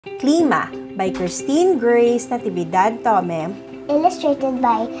Klima by Kristine Grace N. Tome. Illustrated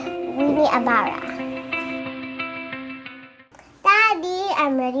by Winnie Abarra. Daddy,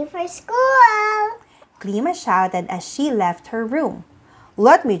 I'm ready for school! Klima shouted as she left her room.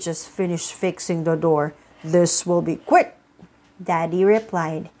 Let me just finish fixing the door. This will be quick, Daddy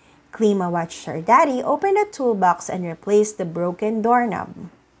replied. Klima watched her daddy open the toolbox and replace the broken doorknob.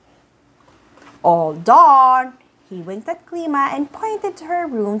 All done! He winked at Klima and pointed to her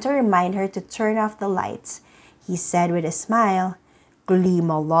room to remind her to turn off the lights. He said with a smile,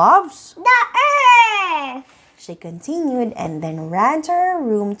 Klima loves the earth! She continued and then ran to her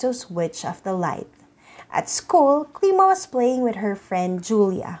room to switch off the light. At school, Klima was playing with her friend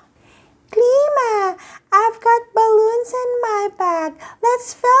Julia. Klima, I've got balloons in my bag.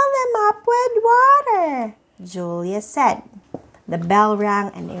 Let's fill them up with water, Julia said. The bell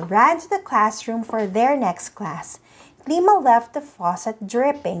rang and they ran to the classroom for their next class. Klima left the faucet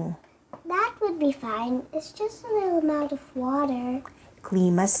dripping. That would be fine. It's just a little amount of water,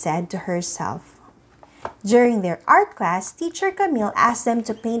 Klima said to herself. During their art class, Teacher Camille asked them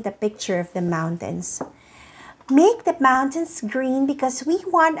to paint a picture of the mountains. Make the mountains green because we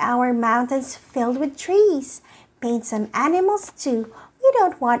want our mountains filled with trees. Paint some animals too. We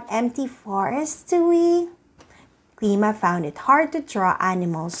don't want empty forests, do we? Klima found it hard to draw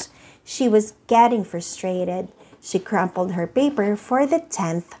animals. She was getting frustrated. She crumpled her paper for the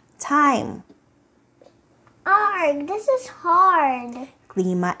 10th time. Arg, this is hard,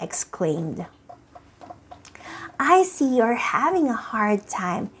 Klima exclaimed. I see you're having a hard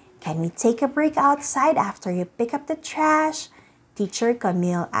time. Can we take a break outside after you pick up the trash? Teacher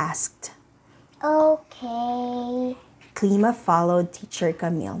Camille asked. Okay. Klima followed Teacher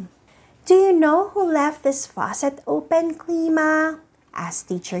Camille. Do you know who left this faucet open, Klima? Asked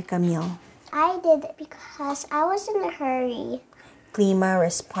Teacher Camille. I did because I was in a hurry. Klima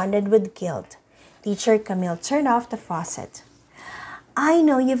responded with guilt. Teacher Camille turned off the faucet. I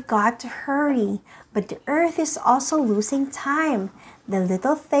know you've got to hurry, but the earth is also losing time. The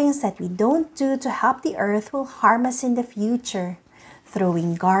little things that we don't do to help the earth will harm us in the future.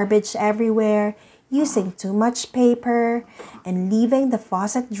 Throwing garbage everywhere, using too much paper, and leaving the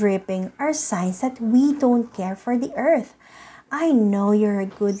faucet dripping are signs that we don't care for the earth. I know you're a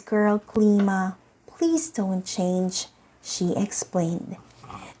good girl, Klima. Please don't change, she explained.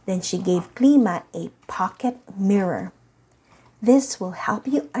 Then she gave Klima a pocket mirror. This will help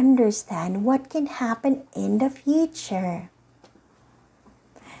you understand what can happen in the future.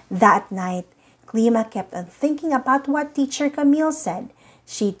 That night, Klima kept on thinking about what Teacher Camille said.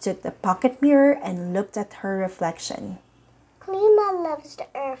 She took the pocket mirror and looked at her reflection. Klima loves the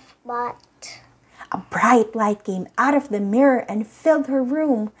earth, but... A bright light came out of the mirror and filled her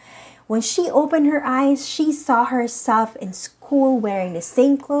room. When she opened her eyes, she saw herself in school wearing the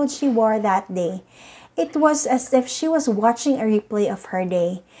same clothes she wore that day. It was as if she was watching a replay of her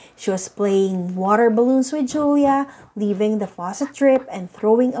day. She was playing water balloons with Julia, leaving the faucet drip and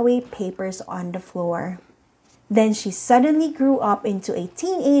throwing away papers on the floor. Then she suddenly grew up into a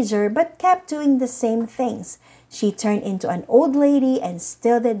teenager but kept doing the same things. She turned into an old lady and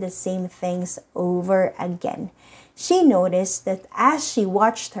still did the same things over again. She noticed that as she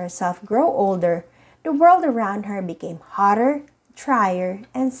watched herself grow older, the world around her became hotter, drier,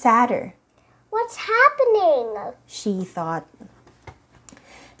 and sadder. What's happening? She thought.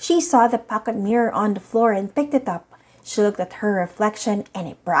 She saw the pocket mirror on the floor and picked it up. She looked at her reflection and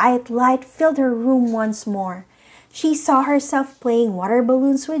a bright light filled her room once more. She saw herself playing water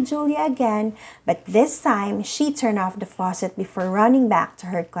balloons with Julia again, but this time she turned off the faucet before running back to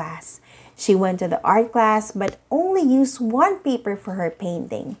her class. She went to the art class but only used one paper for her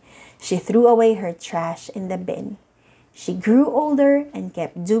painting. She threw away her trash in the bin. She grew older and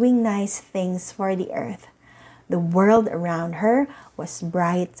kept doing nice things for the earth. The world around her was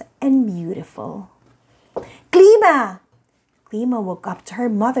bright and beautiful. Klima! Klima woke up to her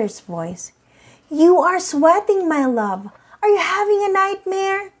mother's voice. You are sweating, my love. Are you having a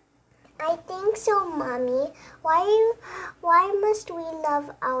nightmare? I think so, Mommy. Why must we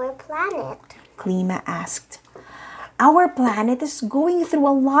love our planet? Klima asked. Our planet is going through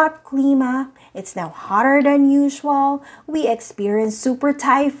a lot, Klima. It's now hotter than usual. We experience super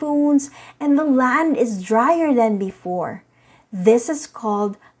typhoons and the land is drier than before. This is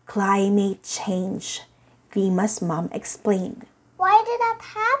called climate change, Klima's mom explained. Why did that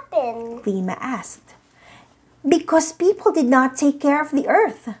happen? Klima asked. Because people did not take care of the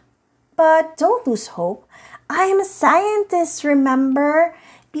earth. But don't lose hope. I am a scientist, remember?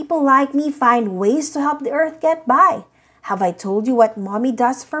 People like me find ways to help the earth get by. Have I told you what Mommy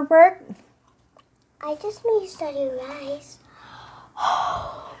does for work? I just know you study rice.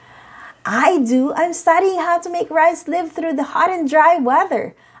 I do. I'm studying how to make rice live through the hot and dry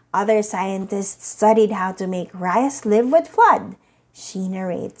weather. Other scientists studied how to make rice live with flood. She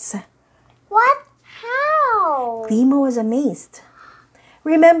narrates. What? How? Klima was amazed.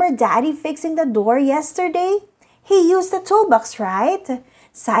 Remember Daddy fixing the door yesterday? He used the toolbox, right?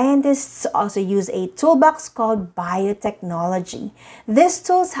 Scientists also use a toolbox called biotechnology. These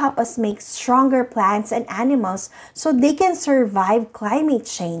tools help us make stronger plants and animals so they can survive climate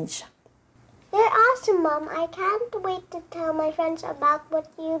change. You're awesome, Mom. I can't wait to tell my friends about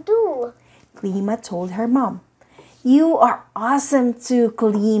what you do. Klima told her mom. You are awesome too,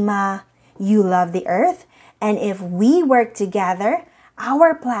 Klima. You love the earth, and if we work together,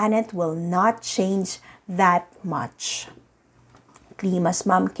 our planet will not change that much. Klima's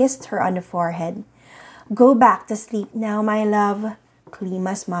mom kissed her on the forehead. Go back to sleep now, my love,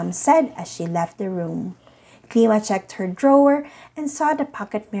 Klima's mom said as she left the room. Klima checked her drawer and saw the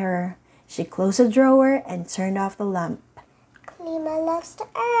pocket mirror. She closed the drawer and turned off the lamp. Klima loves the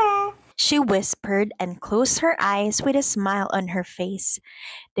earth, she whispered and closed her eyes with a smile on her face.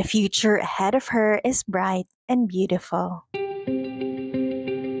 The future ahead of her is bright and beautiful.